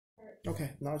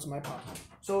Okay, now it's my part.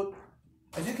 So,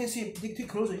 as you can see, take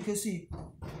closer, you can see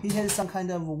he has some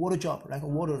kind of water drop, like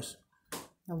waters.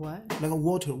 A what? Like a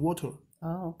water.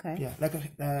 Oh, okay. Yeah, like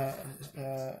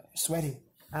a sweating.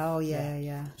 Oh,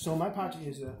 yeah. So my part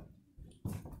is...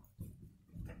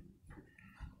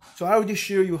 so I already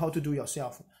show you how to do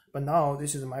yourself. But now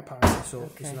this is my part, so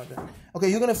it's not that. Okay,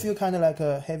 you're going to feel kind of like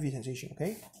a heavy sensation,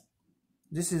 okay?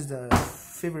 This is the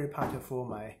favorite part for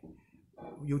my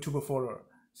YouTuber follower.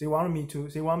 They want me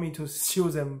to show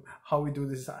them how we do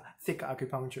this thick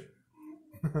acupuncture.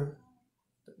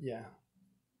 Yeah.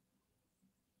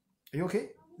 Are you okay?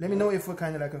 Let me know if it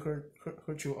kind of like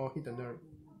hurt you or hit the nerve.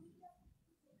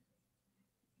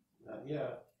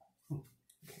 Yeah.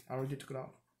 Okay, I already took it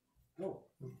off. Oh.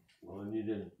 Well, you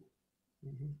didn't.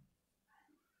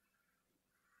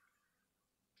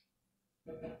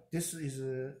 This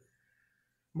is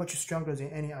much stronger than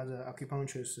any other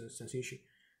acupuncture sensation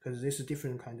because this is a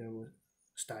different kind of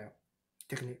style,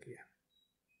 technique. Yeah.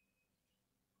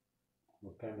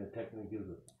 What kind of technique is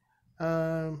it?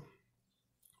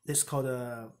 This is called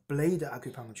a blade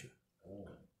acupuncture.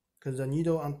 Because the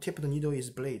needle on tip of the needle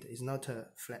is blade. It's not a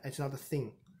flat. It's not a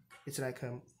thin. It's like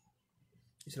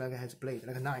it has a blade,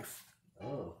 like a knife.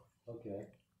 Oh, okay.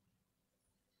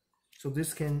 So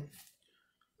this can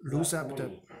loose up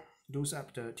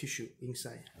the tissue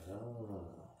inside. Oh,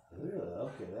 really?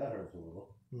 Okay, that hurts a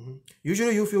little.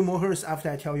 Usually you feel more hurts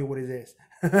after I tell you what it is.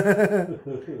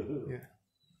 Yeah.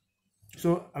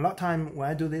 So a lot of time when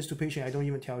I do this to patients, I don't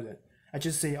even tell them. I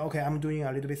just say, okay, I'm doing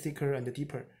a little bit thicker and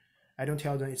deeper. I don't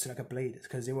tell them it's like a blade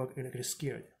because they will get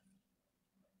scared.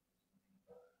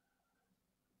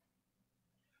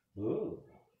 Ooh.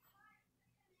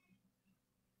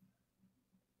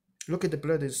 Look at the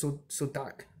blood is so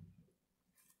dark.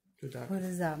 So dark. What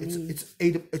does that mean?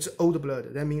 It's old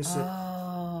blood. That means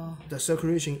the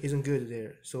circulation isn't good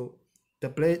there. So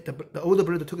the older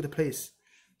blood took the place.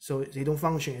 So they don't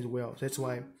function as well. That's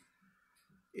why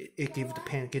it gives the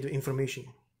pain, gives the inflammation.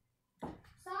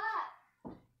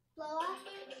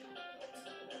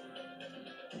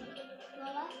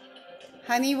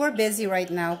 Honey, we're busy right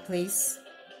now, please.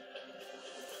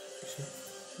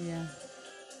 Yeah.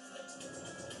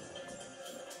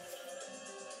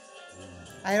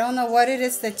 I don't know what it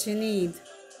is that you need.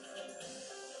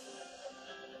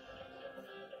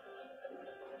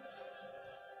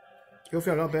 You'll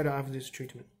feel a lot better after this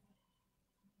treatment.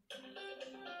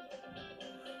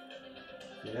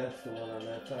 See, that's the one on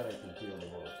that side I can feel the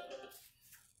most.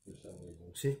 For some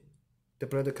reason. See? The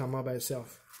blood come out by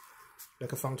itself,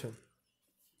 like a fountain.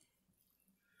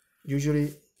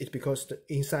 Usually, it's because the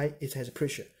inside it has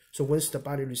pressure. So once the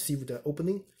body receives the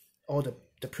opening, all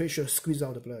the pressure squeezes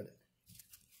out the blood.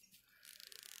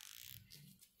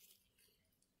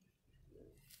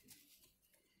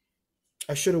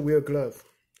 I should wear a glove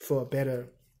for a better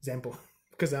example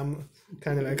because I'm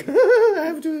kind of like I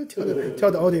have to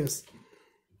tell the audience.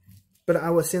 But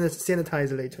I will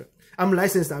sanitize later. I'm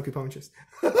licensed acupuncturist.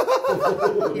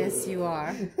 Yes, you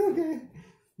are. Okay.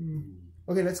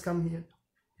 Okay, let's come here.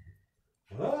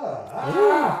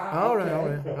 All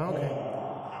right.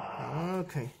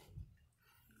 Okay.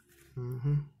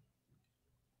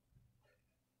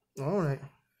 All right.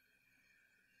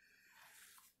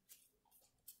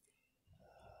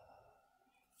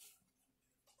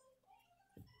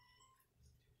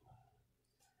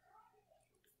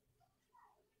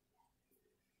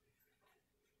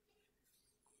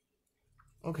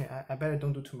 Okay, I better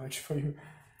don't do too much for you.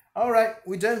 All right,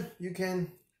 we're done. You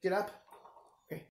can get up.